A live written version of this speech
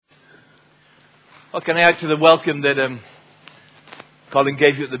Well, can I add to the welcome that Colin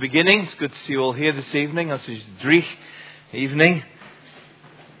gave you at the beginning? It's good to see you all here this evening. This is Dreich evening.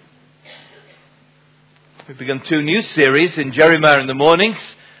 We've begun 2 new series in Jeremiah in the mornings,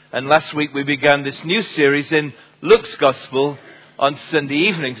 and last week we began this new series in Luke's Gospel on Sunday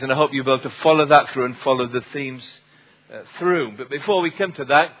evenings, and I hope you'll be able to follow that through and follow the themes through. But before we come to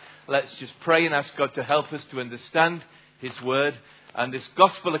that, let's just pray and ask God to help us to understand His Word and this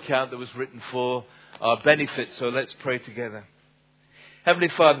Gospel account that was written for our benefit. So let's pray together. Heavenly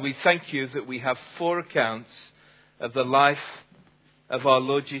Father, we thank you that we have 4 accounts of the life of our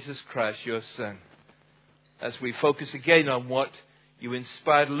Lord Jesus Christ, your Son. As we focus again on what you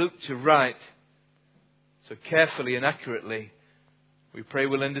inspired Luke to write so carefully and accurately, we pray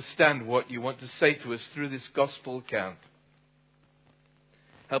we'll understand what you want to say to us through this Gospel account.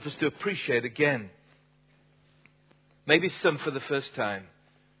 Help us to appreciate again, maybe some for the first time,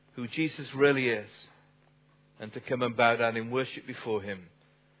 who Jesus really is, and to come and bow down in worship before Him,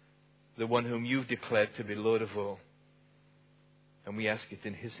 the one whom you've declared to be Lord of all. And we ask it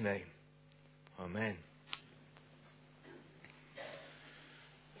in His name. Amen.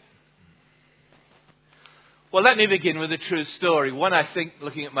 Well, let me begin with a true story. One, I think,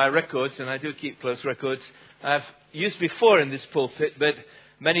 looking at my records, and I do keep close records, I've used before in this pulpit, but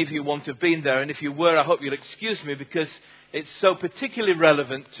many of you won't have been there. And if you were, I hope you'll excuse me, because it's so particularly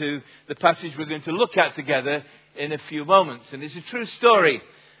relevant to the passage we're going to look at together in a few moments. And it's a true story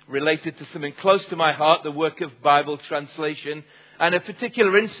related to something close to my heart, the work of Bible translation, and a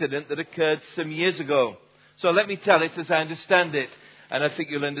particular incident that occurred some years ago. So let me tell it as I understand it, and I think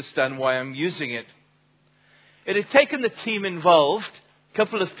you'll understand why I'm using it. It had taken the team involved, a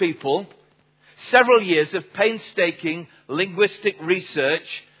couple of people, several years of painstaking linguistic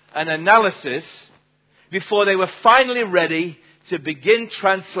research and analysis before they were finally ready to begin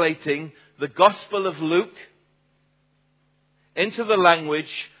translating the Gospel of Luke into the language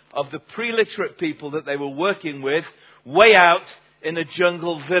of the pre-literate people that they were working with way out in a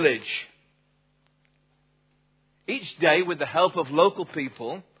jungle village. Each day, with the help of local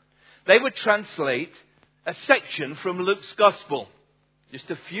people, they would translate a section from Luke's Gospel,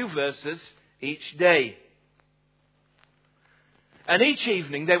 just a few verses each day. And each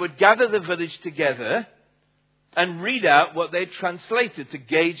evening they would gather the village together and read out what they'd translated to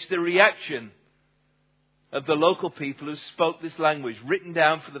gauge the reaction of the local people who spoke this language, written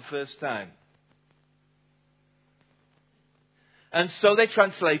down for the first time. And so they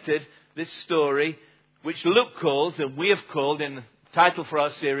translated this story, which Luke calls, and we have called in the title for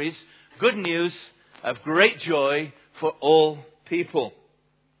our series, Good News of Great Joy for All People.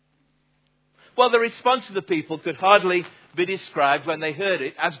 Well, the response of the people could hardly be described when they heard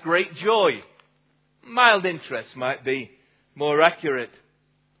it as great joy. Mild interest might be more accurate.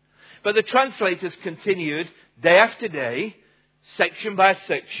 But the translators continued day after day, section by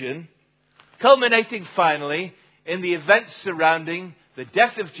section, culminating finally in the events surrounding the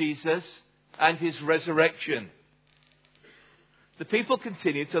death of Jesus and His resurrection. The people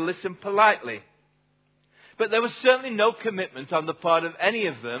continued to listen politely, but there was certainly no commitment on the part of any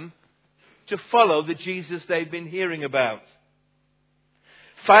of them to follow the Jesus they'd been hearing about.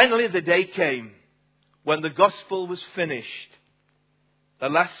 Finally, the day came when the Gospel was finished, the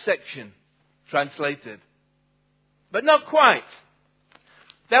last section translated. But not quite.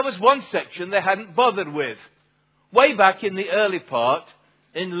 There was one section they hadn't bothered with, way back in the early part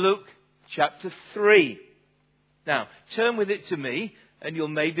in Luke chapter 3. Now, turn with it to me, and you'll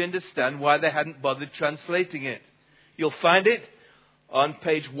maybe understand why they hadn't bothered translating it. You'll find it on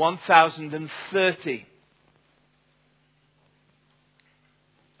page 1030.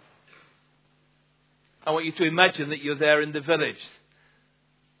 I want you to imagine that you're there in the village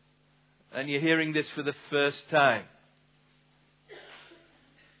and you're hearing this for the first time.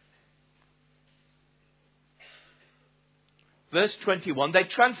 Verse 21, they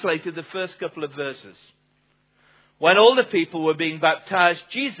translated the first couple of verses. When all the people were being baptized,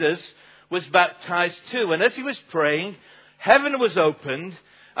 Jesus was baptized too. And as He was praying, heaven was opened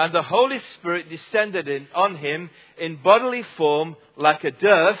and the Holy Spirit descended on Him in bodily form like a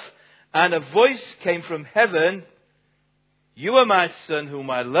dove. And a voice came from heaven, "You are my Son whom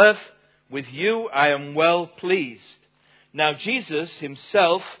I love. With you I am well pleased." Now Jesus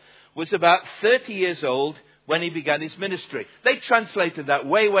Himself was about 30 years old when He began His ministry. They translated that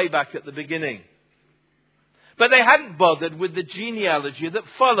way back at the beginning. But they hadn't bothered with the genealogy that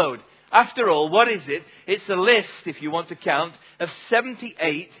followed. After all, what is it? It's a list, if you want to count, of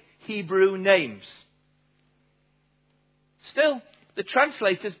 78 Hebrew names. Still, the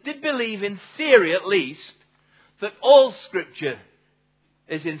translators did believe, in theory at least, that all Scripture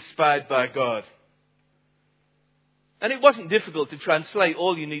is inspired by God. And it wasn't difficult to translate.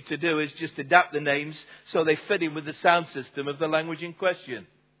 All you need to do is just adapt the names so they fit in with the sound system of the language in question.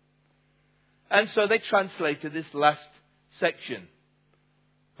 And so they translated this last section,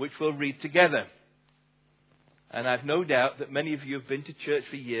 which we'll read together. And I've no doubt that many of you have been to church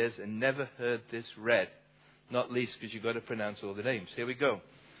for years and never heard this read. Not least because you've got to pronounce all the names. Here we go.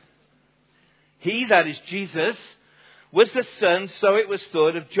 He, that is Jesus, was the son, so it was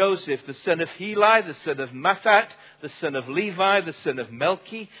thought, of Joseph, the son of Heli, the son of Matthat, the son of Levi, the son of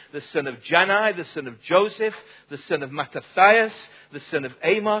Melchi, the son of Jannai, the son of Joseph, the son of Mattathias, the son of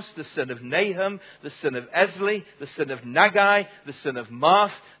Amos, the son of Nahum, the son of Esli, the son of Nagai, the son of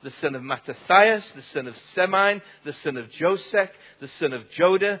Marth, the son of Mattathias, the son of Semine, the son of Josech, the son of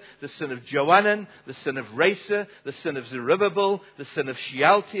Joda, the son of Johanan, the son of Resa, the son of Zerubbabel, the son of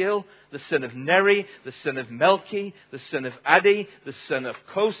Shealtiel, the son of Neri, the son of Melchi, the son of Addi, the son of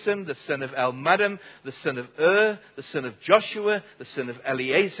Kosam, the son of Elmadam, the son of the son of Joshua, the son of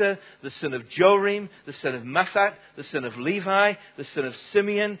Eleazar, the son of Jorim, the son of Mathat, the son of Levi, the son of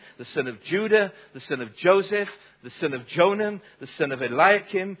Simeon, the son of Judah, the son of Joseph, the son of Jonam, the son of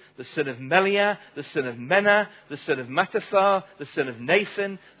Eliakim, the son of Meliah, the son of Menah, the son of Mattatha, the son of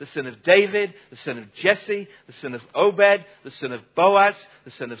Nathan, the son of David, the son of Jesse, the son of Obed, the son of Boaz,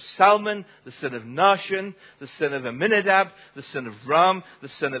 the son of Salmon, the son of Nahshon, the son of Amminadab, the son of Ram, the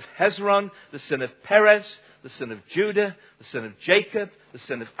son of Hezron, the son of Perez, the son of Judah, the son of Jacob, the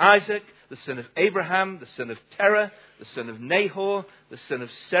son of Isaac, the son of Abraham, the son of Terah, the son of Nahor, the son of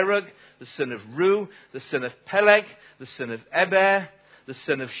Serug, the son of Ru, the son of Peleg, the son of Eber, the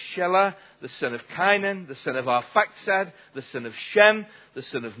son of Shelah, the son of Cainan, the son of Arphaxad, the son of Shem, the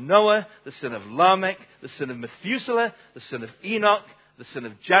son of Noah, the son of Lamech, the son of Methuselah, the son of Enoch, the son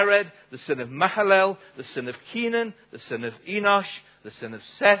of Jared, the son of Mahalalel, the son of Kenan, the son of Enosh, the son of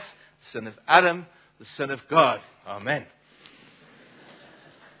Seth, the son of Adam, the son of God. Amen.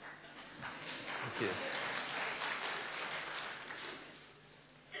 Thank you.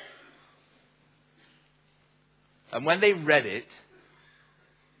 And when they read it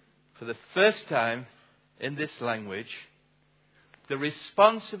for the first time in this language, the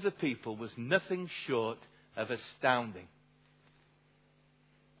response of the people was nothing short of astounding.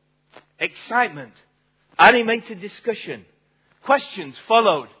 Excitement, animated discussion, questions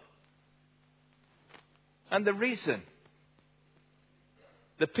followed. And the reason,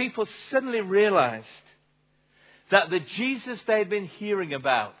 the people suddenly realized that the Jesus they had been hearing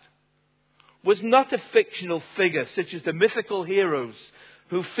about was not a fictional figure such as the mythical heroes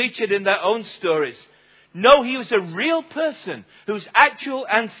who featured in their own stories. No, he was a real person whose actual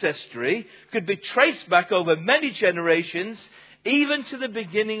ancestry could be traced back over many generations, even to the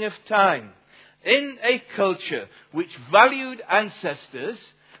beginning of time. In a culture which valued ancestors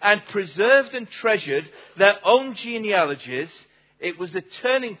and preserved and treasured their own genealogies, it was the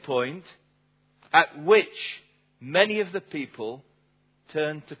turning point at which many of the people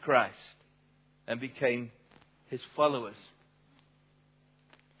turned to Christ and became his followers.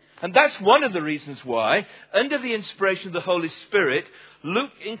 And that's one of the reasons why, under the inspiration of the Holy Spirit,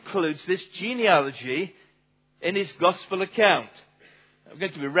 Luke includes this genealogy in his gospel account. I'm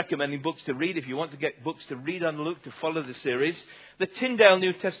going to be recommending books to read. If you want to get books to read on Luke to follow the series, the Tyndale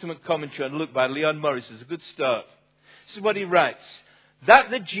New Testament Commentary on Luke by Leon Morris is a good start. This is what he writes.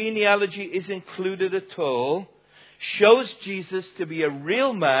 That the genealogy is included at all shows Jesus to be a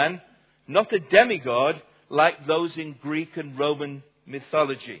real man, not a demigod like those in Greek and Roman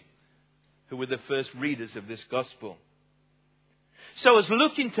mythology, who were the first readers of this gospel. So as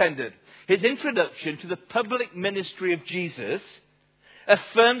Luke intended, his introduction to the public ministry of Jesus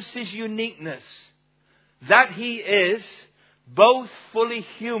affirms his uniqueness, that he is both fully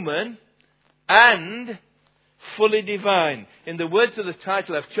human and fully divine. In the words of the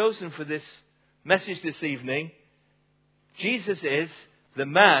title I've chosen for this message this evening, Jesus is the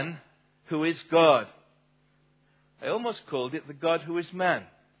man who is God. I almost called it the God who is man,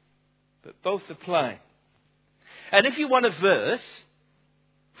 but both apply. And if you want a verse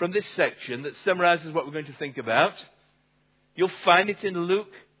from this section that summarizes what we're going to think about, you'll find it in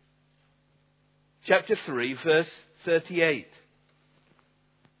Luke chapter 3, verse 38.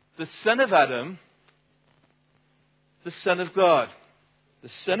 The son of Adam, the Son of God. The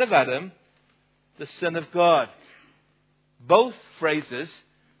Son of Adam, the Son of God. Both phrases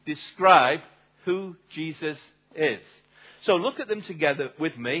describe who Jesus is. So look at them together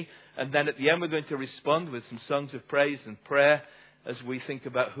with me, and then at the end we're going to respond with some songs of praise and prayer as we think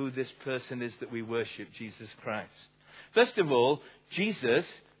about who this person is that we worship, Jesus Christ. First of all, Jesus,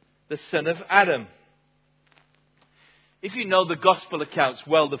 the son of Adam. If you know the gospel accounts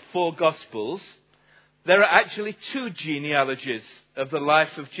well, the four gospels, there are actually two genealogies of the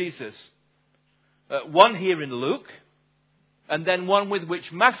life of Jesus. One here in Luke, and then one with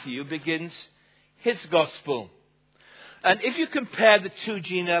which Matthew begins his gospel. And if you compare the two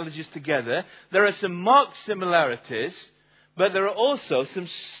genealogies together, there are some marked similarities, but there are also some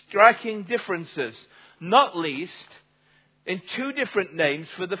striking differences, not least in two different names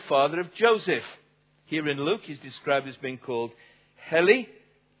for the father of Joseph. Here in Luke, he's described as being called Heli,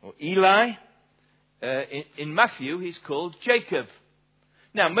 or Eli. In Matthew, he's called Jacob.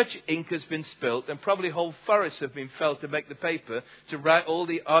 Now, much ink has been spilt, and probably whole forests have been felled to make the paper to write all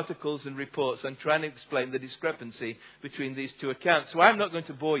the articles and reports and trying to explain the discrepancy between these two accounts. So I'm not going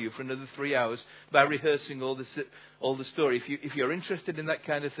to bore you for another 3 hours by rehearsing all the story. If you're interested in that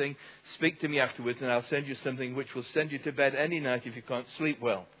kind of thing, speak to me afterwards, and I'll send you something which will send you to bed any night if you can't sleep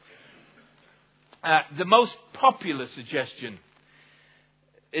well. The most popular suggestion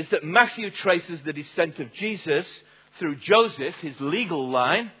is that Matthew traces the descent of Jesus through Joseph, his legal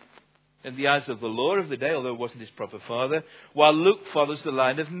line, in the eyes of the law of the day, although it wasn't his proper father, while Luke follows the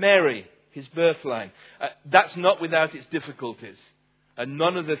line of Mary, his birth line. That's not without its difficulties, and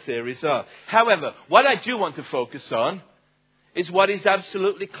none of the theories are. However, what I do want to focus on is what is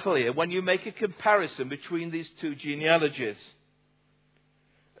absolutely clear when you make a comparison between these two genealogies.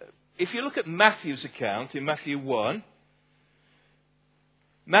 If you look at Matthew's account in Matthew 1,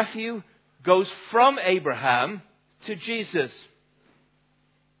 Matthew goes from Abraham to Jesus.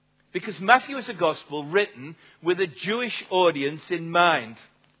 Because Matthew is a gospel written with a Jewish audience in mind.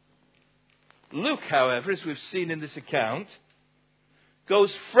 Luke, however, as we've seen in this account,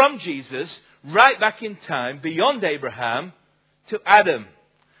 goes from Jesus right back in time, beyond Abraham, to Adam.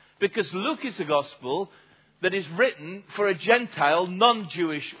 Because Luke is a gospel that is written for a Gentile,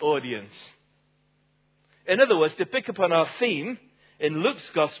 non-Jewish audience. In other words, to pick up on our theme, in Luke's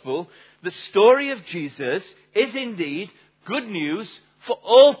gospel, the story of Jesus is indeed good news for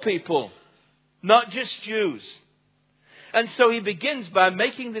all people, not just Jews. And so he begins by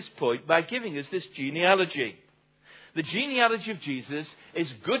making this point by giving us this genealogy. The genealogy of Jesus is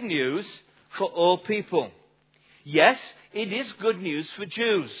good news for all people. Yes, it is good news for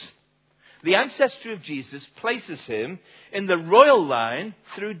Jews. The ancestry of Jesus places him in the royal line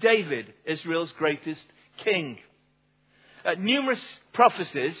through David, Israel's greatest king. Numerous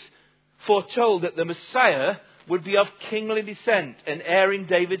prophecies foretold that the Messiah would be of kingly descent, an heir in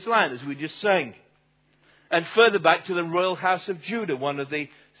David's line, as we just sang. And further back to the royal house of Judah, one of the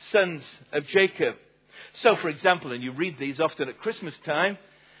sons of Jacob. So, for example, and you read these often at Christmas time,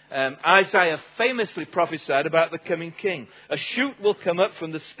 Isaiah famously prophesied about the coming king. A shoot will come up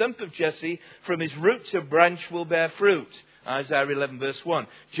from the stump of Jesse, from his roots a branch will bear fruit. Isaiah 11 verse 1.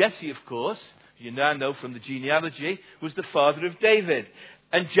 Jesse, of course, you now know from the genealogy, was the father of David.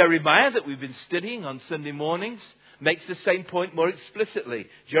 And Jeremiah, that we've been studying on Sunday mornings, makes the same point more explicitly.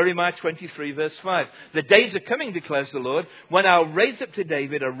 Jeremiah 23 verse 5. The days are coming, declares the Lord, when I'll raise up to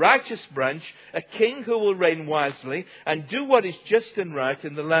David a righteous branch, a king who will reign wisely and do what is just and right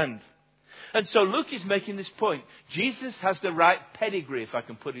in the land. And so Luke is making this point. Jesus has the right pedigree, if I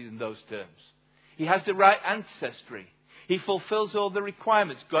can put it in those terms. He has the right ancestry. He fulfills all the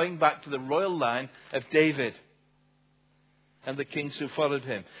requirements going back to the royal line of David and the kings who followed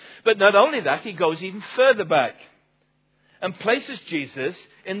him. But not only that, he goes even further back and places Jesus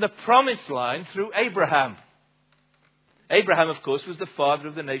in the promised line through Abraham. Abraham, of course, was the father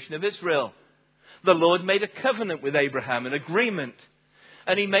of the nation of Israel. The Lord made a covenant with Abraham, an agreement,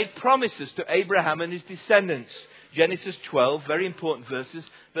 and he made promises to Abraham and his descendants. Genesis 12, very important verses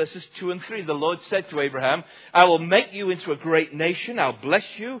 2 and 3. The Lord said to Abraham, I will make you into a great nation. I'll bless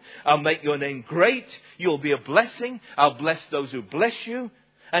you. I'll make your name great. You'll be a blessing. I'll bless those who bless you.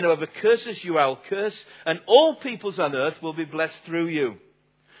 And whoever curses you, I'll curse. And all peoples on earth will be blessed through you.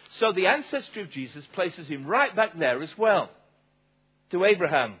 So the ancestry of Jesus places him right back there as well, to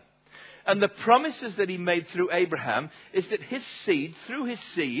Abraham. And the promises that he made through Abraham is that his seed, through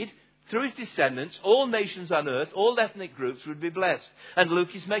his descendants, all nations on earth, all ethnic groups would be blessed. And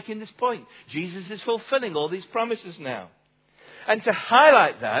Luke is making this point. Jesus is fulfilling all these promises now. And to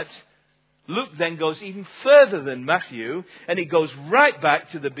highlight that, Luke then goes even further than Matthew, and he goes right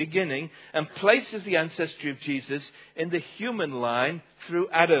back to the beginning and places the ancestry of Jesus in the human line through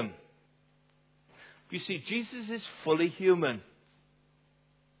Adam. You see, Jesus is fully human.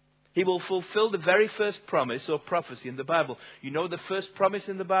 He will fulfill the very first promise or prophecy in the Bible. You know what the first promise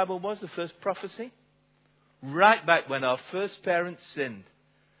in the Bible was, the first prophecy? Right back when our first parents sinned,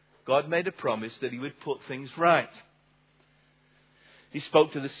 God made a promise that he would put things right. He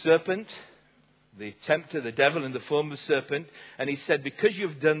spoke to the serpent the tempter, the devil, in the form of a serpent. And he said, because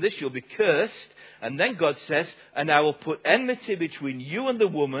you've done this, you'll be cursed. And then God says, and I will put enmity between you and the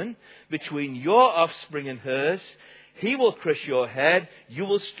woman, between your offspring and hers. He will crush your head, you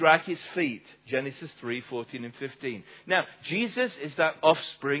will strike his feet. Genesis 3:14 and 15. Now, Jesus is that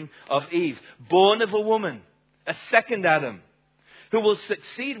offspring of Eve, born of a woman, a second Adam, who will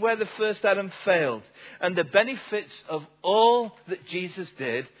succeed where the first Adam failed. And the benefits of all that Jesus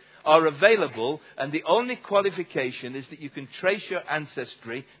did are available, and the only qualification is that you can trace your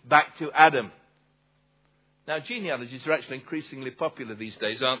ancestry back to Adam. Now, genealogies are actually increasingly popular these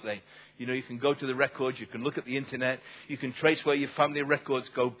days, aren't they? You know, you can go to the records, you can look at the internet, you can trace where your family records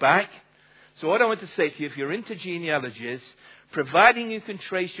go back. So what I want to say to you, if you're into genealogies, providing you can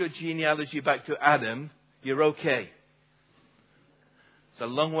trace your genealogy back to Adam, you're okay. It's a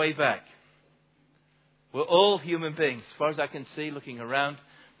long way back. We're all human beings. As far as I can see, looking around,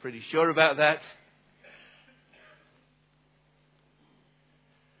 pretty sure about that.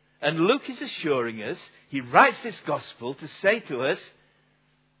 And Luke is assuring us, he writes this gospel to say to us,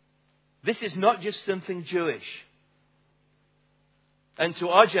 this is not just something Jewish. And to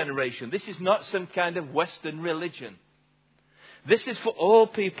our generation, this is not some kind of Western religion. This is for all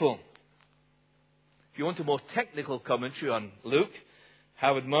people. If you want a more technical commentary on Luke,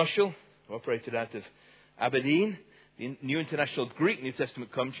 Howard Marshall, who operated out of Aberdeen, the New International Greek New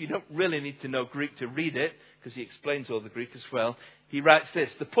Testament commentary. You don't really need to know Greek to read it, because he explains all the Greek as well. He writes this: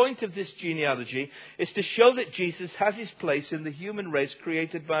 the point of this genealogy is to show that Jesus has his place in the human race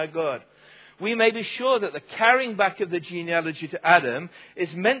created by God. We may be sure that the carrying back of the genealogy to Adam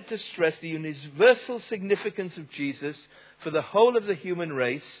is meant to stress the universal significance of Jesus for the whole of the human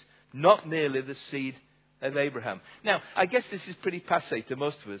race, not merely the seed of Abraham. Now, I guess this is pretty passé to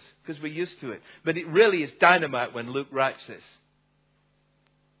most of us, because we're used to it. But it really is dynamite when Luke writes this.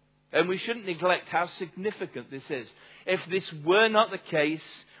 And we shouldn't neglect how significant this is. If this were not the case,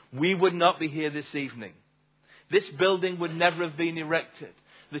 we would not be here this evening. This building would never have been erected.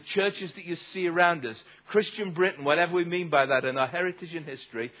 The churches that you see around us, Christian Britain, whatever we mean by that, and our heritage and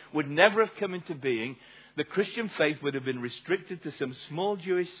history, would never have come into being. The Christian faith would have been restricted to some small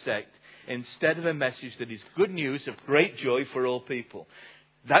Jewish sect instead of a message that is good news of great joy for all people.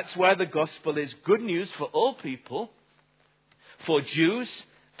 That's why the gospel is good news for all people, for Jews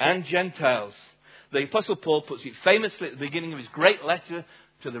and Gentiles. The Apostle Paul puts it famously at the beginning of his great letter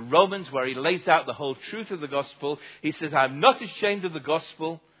to the Romans, where he lays out the whole truth of the gospel. He says, I'm not ashamed of the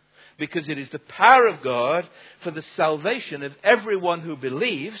gospel, because it is the power of God for the salvation of everyone who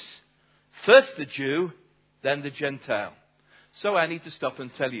believes, first the Jew, then the Gentile. So I need to stop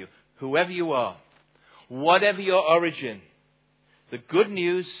and tell you, whoever you are, whatever your origin, the good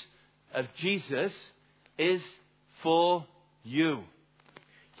news of Jesus is for you.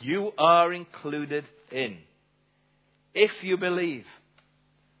 You are included in. If you believe.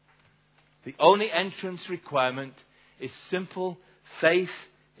 The only entrance requirement is simple faith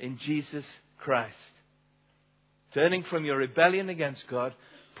in Jesus Christ. Turning from your rebellion against God,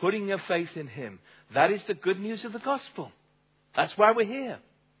 putting your faith in Him. That is the good news of the gospel. That's why we're here.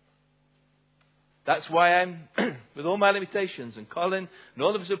 That's why I'm, with all my limitations, and Colin and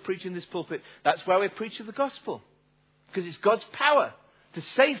all of us who preach in this pulpit, that's why we preach the gospel. Because it's God's power to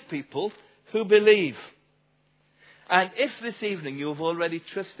save people who believe. And if this evening you have already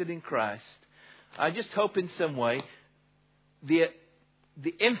trusted in Christ, I just hope in some way the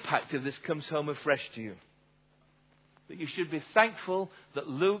impact of this comes home afresh to you. That you should be thankful that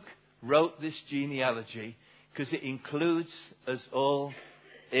Luke wrote this genealogy, because it includes us all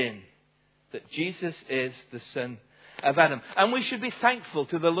in. That Jesus is the son of Adam. And we should be thankful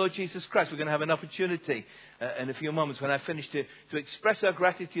to the Lord Jesus Christ. We're going to have an opportunity in a few moments when I finish to express our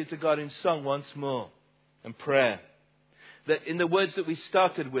gratitude to God in song once more and prayer. That in the words that we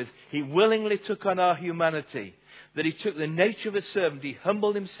started with, He willingly took on our humanity. That He took the nature of a servant. He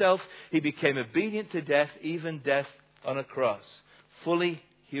humbled Himself. He became obedient to death, even death on a cross. Fully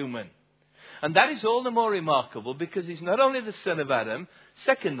human. And that is all the more remarkable because He's not only the son of Adam,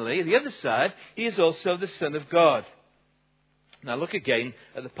 secondly, the other side, He is also the Son of God. Now look again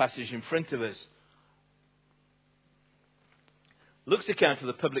at the passage in front of us. Luke's account of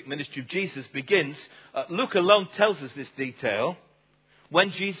the public ministry of Jesus begins, Luke alone tells us this detail,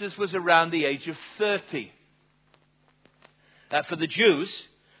 when Jesus was around the age of 30. For the Jews,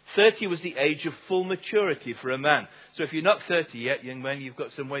 30 was the age of full maturity for a man. So if you're not 30 yet, young man, you've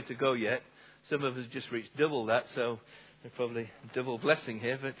got some way to go yet. Some of us just reached double that, so there's probably a double blessing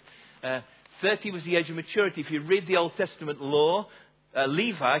here. But 30 was the age of maturity. If you read the Old Testament law,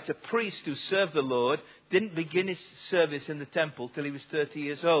 Levi, a priest who served the Lord, didn't begin his service in the temple till he was 30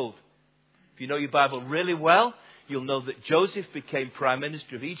 years old. If If you know your Bible really well, you'll know that Joseph became Prime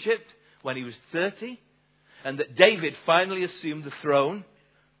Minister of Egypt when he was 30, and that David finally assumed the throne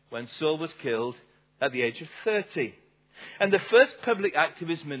when Saul was killed at the age of 30. And the first public act of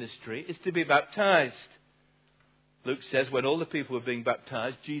his ministry is to be baptized. Luke says when all the people were being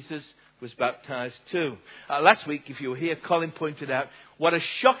baptized, Jesus was baptized too. Last week, if you were here, Colin pointed out what a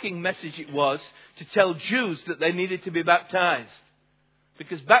shocking message it was to tell Jews that they needed to be baptized.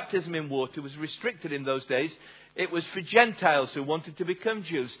 Because baptism in water was restricted in those days. It was for Gentiles who wanted to become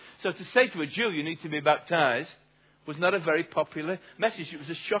Jews. So to say to a Jew, you need to be baptized, was not a very popular message. It was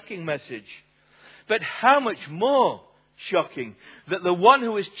a shocking message. But how much more shocking that the one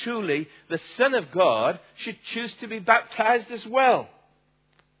who is truly the Son of God should choose to be baptized as well.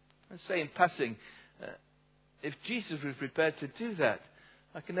 I say in passing, if Jesus was prepared to do that,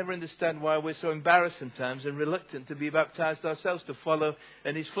 I can never understand why we're so embarrassed sometimes and reluctant to be baptized ourselves, to follow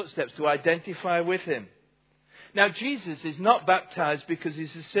in his footsteps, to identify with him. Now, Jesus is not baptized because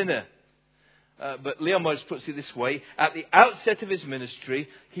he's a sinner. But Leon Morris puts it this way: at the outset of his ministry,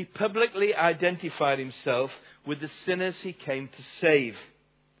 he publicly identified himself with the sinners he came to save.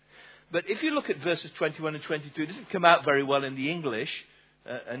 But if you look at verses 21 and 22, it doesn't come out very well in the English.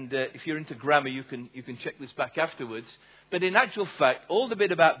 And if you're into grammar, you can check this back afterwards. But in actual fact, all the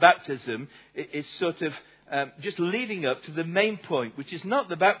bit about baptism is sort of just leading up to the main point, which is not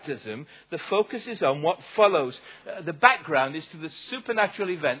the baptism. The focus is on what follows. The background is to the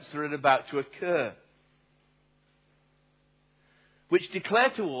supernatural events that are about to occur, which declare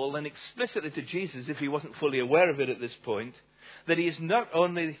to all, and explicitly to Jesus, if he wasn't fully aware of it at this point, that he is not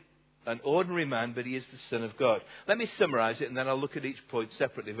only an ordinary man, but he is the Son of God. Let me summarize it, and then I'll look at each point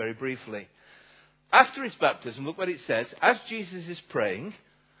separately very briefly. After his baptism, look what it says. As Jesus is praying,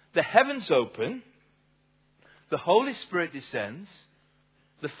 the heavens open, the Holy Spirit descends,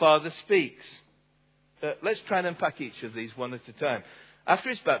 the Father speaks. Let's try and unpack each of these one at a time. After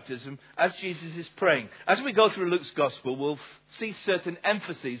his baptism, as Jesus is praying. As we go through Luke's Gospel, we'll see certain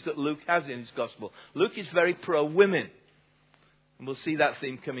emphases that Luke has in his Gospel. Luke is very pro-women. And we'll see that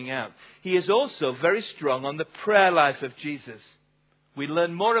theme coming out. He is also very strong on the prayer life of Jesus. We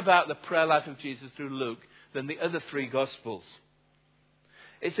learn more about the prayer life of Jesus through Luke than the other three Gospels.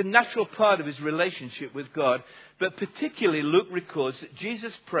 It's a natural part of his relationship with God, but particularly Luke records that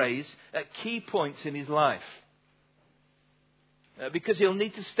Jesus prays at key points in his life. Because he'll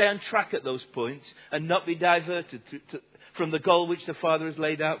need to stay on track at those points and not be diverted from the goal which the Father has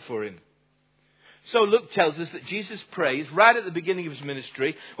laid out for him. So Luke tells us that Jesus prays right at the beginning of his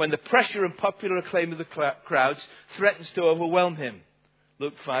ministry when the pressure and popular acclaim of the crowds threatens to overwhelm him.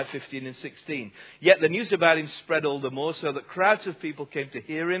 Luke 5:15 and 16. Yet the news about him spread all the more, so that crowds of people came to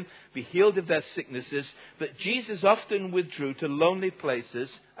hear him, be healed of their sicknesses. But Jesus often withdrew to lonely places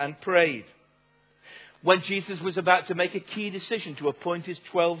and prayed. When Jesus was about to make a key decision to appoint his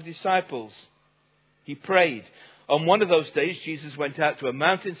 12 disciples, he prayed. On one of those days, Jesus went out to a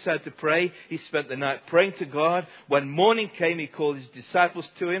mountainside to pray. He spent the night praying to God. When morning came, he called his disciples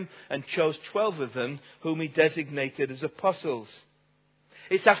to him and chose 12 of them, whom he designated as apostles.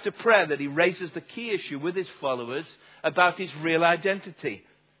 It's after prayer that he raises the key issue with his followers about his real identity.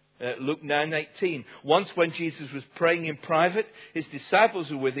 Luke 9:18. Once when Jesus was praying in private, his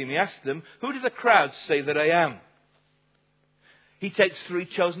disciples were with him. He asked them, "Who do the crowds say that I am?" He takes 3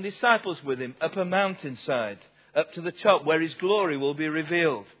 chosen disciples with him up a mountainside, up to the top where his glory will be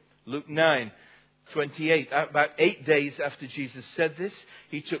revealed. Luke 9:28. About 8 days after Jesus said this,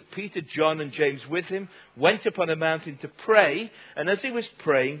 he took Peter, John and James with him, went up on a mountain to pray, and as he was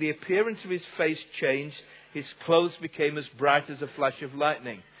praying, the appearance of his face changed. His clothes became as bright as a flash of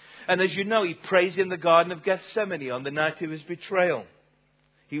lightning. And as you know, he prays in the Garden of Gethsemane on the night of his betrayal.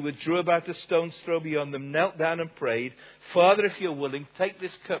 He withdrew about a stone's throw beyond them, knelt down and prayed, "Father, if you're willing, take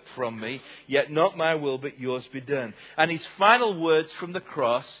this cup from me, yet not my will, but yours be done." And his final words from the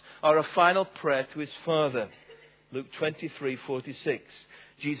cross are a final prayer to his Father. Luke 23:46.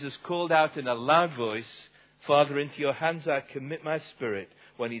 Jesus called out in a loud voice, "Father, into your hands I commit my spirit."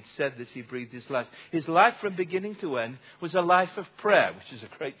 When he'd said this, he breathed his last. His life from beginning to end was a life of prayer, which is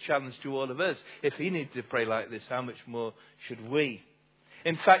a great challenge to all of us. If he needed to pray like this, how much more should we?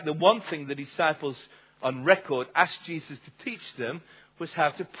 In fact, the one thing the disciples on record asked Jesus to teach them was how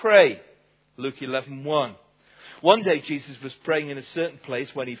to pray. Luke 11:1. One day Jesus was praying in a certain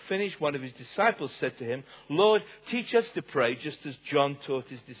place. When he finished, one of his disciples said to him, "Lord, teach us to pray just as John taught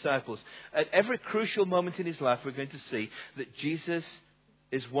his disciples." At every crucial moment in his life, we're going to see that Jesus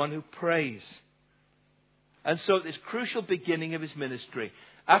is one who prays. And so at this crucial beginning of his ministry,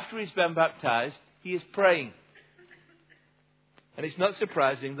 after he's been baptized, he is praying. And it's not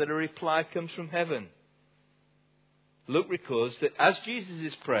surprising that a reply comes from heaven. Luke records that as Jesus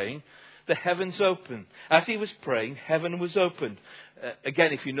is praying, the heavens open. As he was praying, heaven was opened.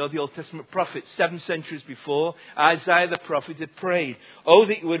 Again, if you know the Old Testament prophets, 7 centuries before, Isaiah the prophet had prayed, "Oh,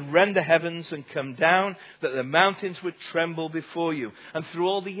 that you would rend the heavens and come down, that the mountains would tremble before you." And through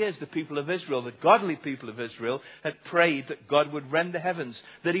all the years, the people of Israel, the godly people of Israel, had prayed that God would rend the heavens,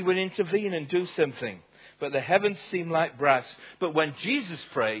 that he would intervene and do something. But the heavens seem like brass. But when Jesus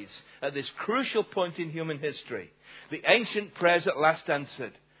prays, at this crucial point in human history, the ancient prayers at last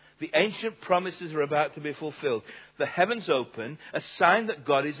answered. The ancient promises are about to be fulfilled. The heavens open, a sign that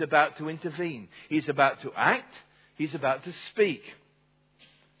God is about to intervene. He's about to act. He's about to speak.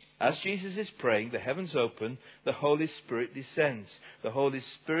 As Jesus is praying, the heavens open, the Holy Spirit descends. The Holy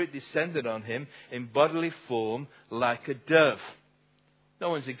Spirit descended on him in bodily form like a dove. No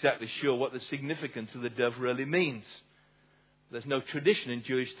one's exactly sure what the significance of the dove really means. There's no tradition in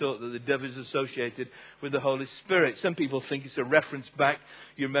Jewish thought that the dove is associated with the Holy Spirit. Some people think it's a reference back.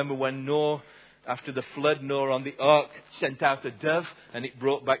 You remember when Noah, after the flood, Noah on the ark sent out a dove and it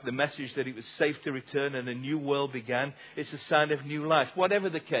brought back the message that it was safe to return and a new world began. It's a sign of new life. Whatever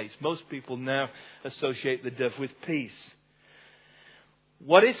the case, most people now associate the dove with peace.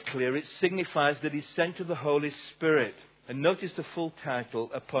 What is clear, it signifies the descent of the Holy Spirit. And notice the full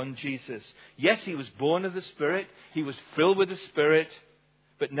title upon Jesus. Yes, he was born of the Spirit. He was filled with the Spirit.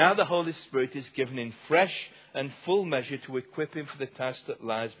 But now the Holy Spirit is given in fresh and full measure to equip him for the task that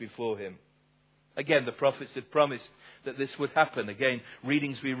lies before him. Again, the prophets had promised that this would happen. Again,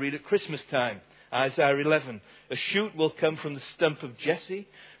 readings we read at Christmas time. Isaiah 11. "A shoot will come from the stump of Jesse.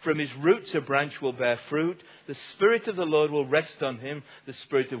 From his roots a branch will bear fruit. The Spirit of the Lord will rest on him. The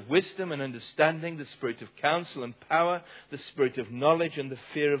Spirit of wisdom and understanding. The Spirit of counsel and power. The Spirit of knowledge and the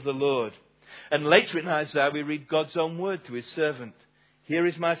fear of the Lord." And later in Isaiah we read God's own word to his servant. "Here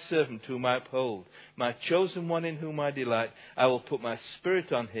is my servant whom I uphold, my chosen one in whom I delight. I will put my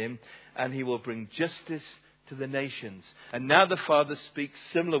Spirit on him and he will bring justice to the nations." And now the Father speaks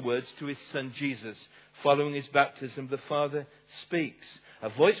similar words to his Son Jesus. Following his baptism, the Father speaks. A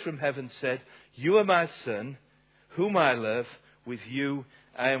voice from heaven said, "You are my Son, whom I love. With you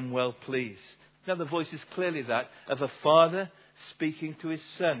I am well pleased." Now the voice is clearly that of a father speaking to his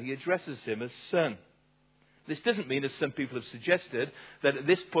son. He addresses him as son. This doesn't mean, as some people have suggested, that at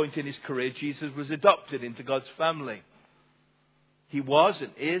this point in his career Jesus was adopted into God's family. He was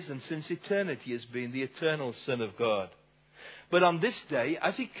and is, and since eternity has been, the eternal Son of God. But on this day,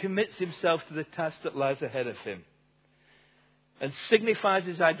 as he commits himself to the task that lies ahead of him, and signifies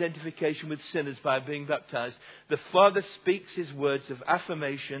his identification with sinners by being baptized, the Father speaks his words of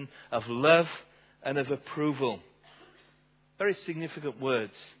affirmation, of love, and of approval. Very significant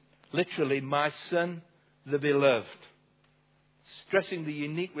words. Literally, "my Son, the beloved." Stressing the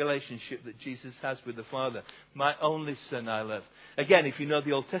unique relationship that Jesus has with the Father. "My only Son I love." Again, if you know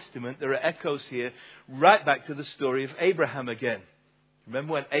the Old Testament, there are echoes here right back to the story of Abraham again.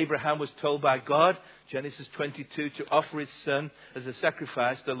 Remember when Abraham was told by God, Genesis 22, to offer his son as a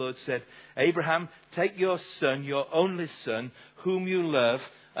sacrifice, the Lord said, "Abraham, take your son, your only son, whom you love,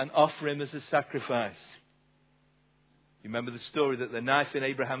 and offer him as a sacrifice." You remember the story that the knife in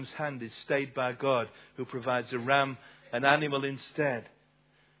Abraham's hand is stayed by God, who provides a ram, an animal instead.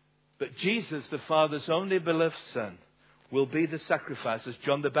 But Jesus, the Father's only beloved Son, will be the sacrifice, as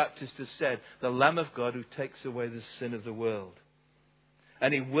John the Baptist has said, the Lamb of God who takes away the sin of the world.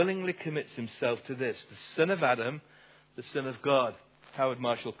 And he willingly commits himself to this. The son of Adam, the Son of God. Howard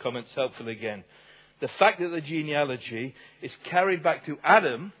Marshall comments helpfully again. The fact that the genealogy is carried back to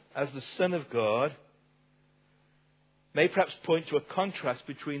Adam as the Son of God may perhaps point to a contrast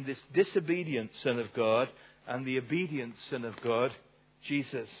between this disobedient Son of God and the obedient Son of God,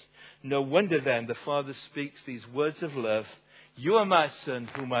 Jesus. No wonder then the Father speaks these words of love. "You are my Son,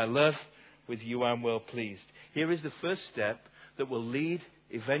 whom I love. With you I am well pleased." Here is the first step that will lead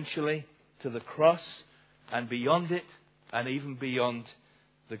eventually to the cross and beyond it, and even beyond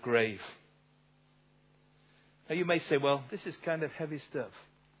the grave. Now you may say, "Well, this is kind of heavy stuff."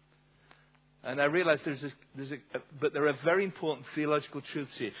 And I realize but there are very important theological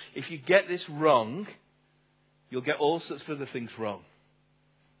truths here. If you get this wrong, you'll get all sorts of other things wrong.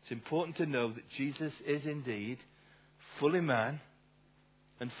 It's important to know that Jesus is indeed fully man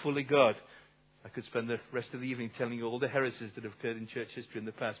and fully God. I could spend the rest of the evening telling you all the heresies that have occurred in church history in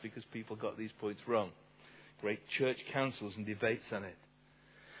the past because people got these points wrong. Great church councils and debates on it.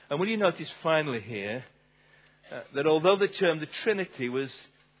 And will you notice finally here that although the term the Trinity was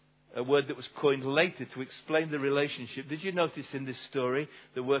a word that was coined later to explain the relationship, did you notice in this story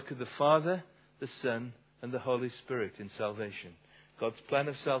the work of the Father, the Son, and the Holy Spirit in salvation? God's plan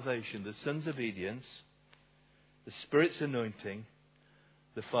of salvation, the Son's obedience, the Spirit's anointing,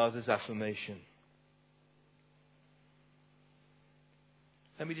 the Father's affirmation.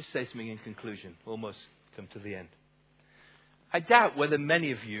 Let me just say something in conclusion. Almost come to the end. I doubt whether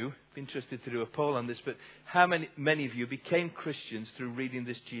many of you, I'd be interested to do a poll on this, but how many of you became Christians through reading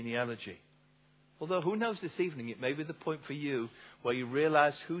this genealogy? Although who knows, this evening it may be the point for you where you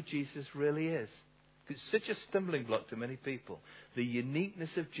realize who Jesus really is. It's such a stumbling block to many people. The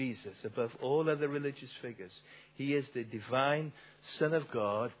uniqueness of Jesus above all other religious figures. He is the divine Son of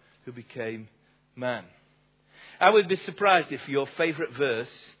God who became man. I would be surprised if your favorite verse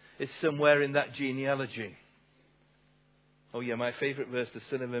is somewhere in that genealogy. Oh yeah, my favorite verse, the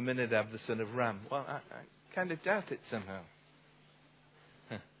son of Amminadab, the son of Ram. Well, I kind of doubt it somehow.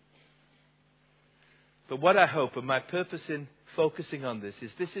 But what I hope, and my purpose in focusing on this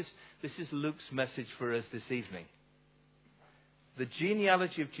is Luke's message for us this evening. The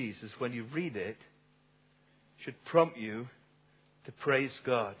genealogy of Jesus, when you read it, should prompt you to praise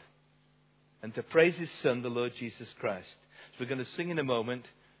God and to praise His Son, the Lord Jesus Christ. So we're going to sing in a moment,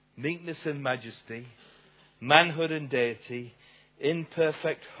 meekness and majesty, manhood and deity, in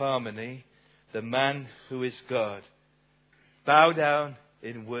perfect harmony, the man who is God. Bow down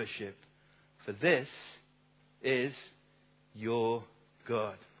in worship, for this is your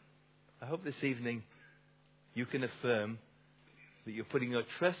God. I hope this evening you can affirm that you're putting your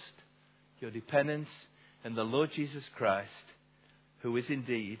trust, your dependence in the Lord Jesus Christ, who is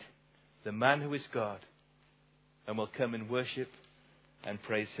indeed the man who is God, and will come and worship and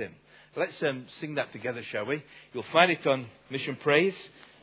praise Him. Let's sing that together, shall we? You'll find it on Mission Praise.